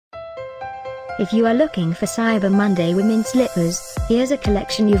If you are looking for Cyber Monday women's slippers, here's a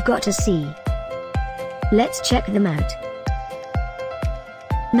collection you've got to see. Let's check them out.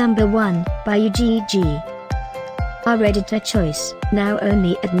 Number 1, by UGG. Our editor choice, now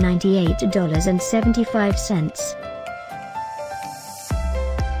only at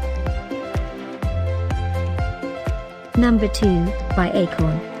 $98.75. Number 2, by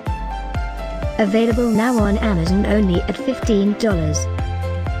Acorn. Available now on Amazon only at $15.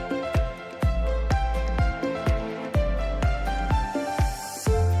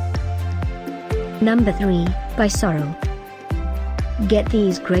 Number 3, by Sorel. Get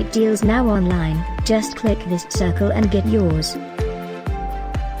these great deals now online, just click this circle and get yours.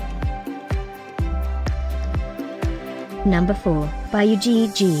 Number 4, by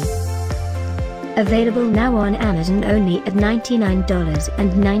UGG. Available now on Amazon only at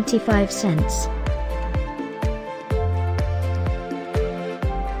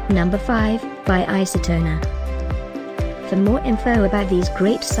 $99.95. Number 5, by Isotoner. For more info about these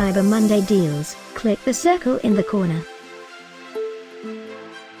great Cyber Monday deals, click the circle in the corner.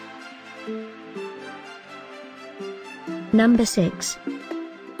 Number 6.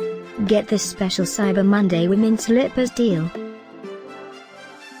 Get this special Cyber Monday women's slippers deal.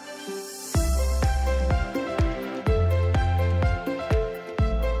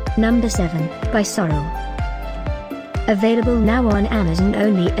 Number 7, by Sorel. Available now on Amazon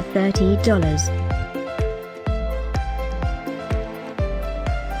only at $30.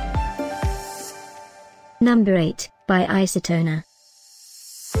 Number 8, by Isotoner.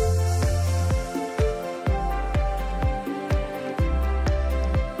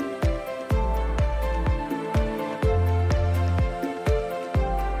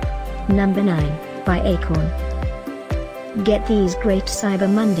 Number 9, by Acorn. Get these great Cyber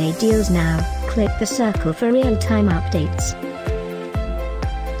Monday deals now, click the circle for real-time updates.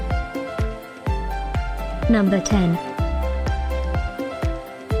 Number 10,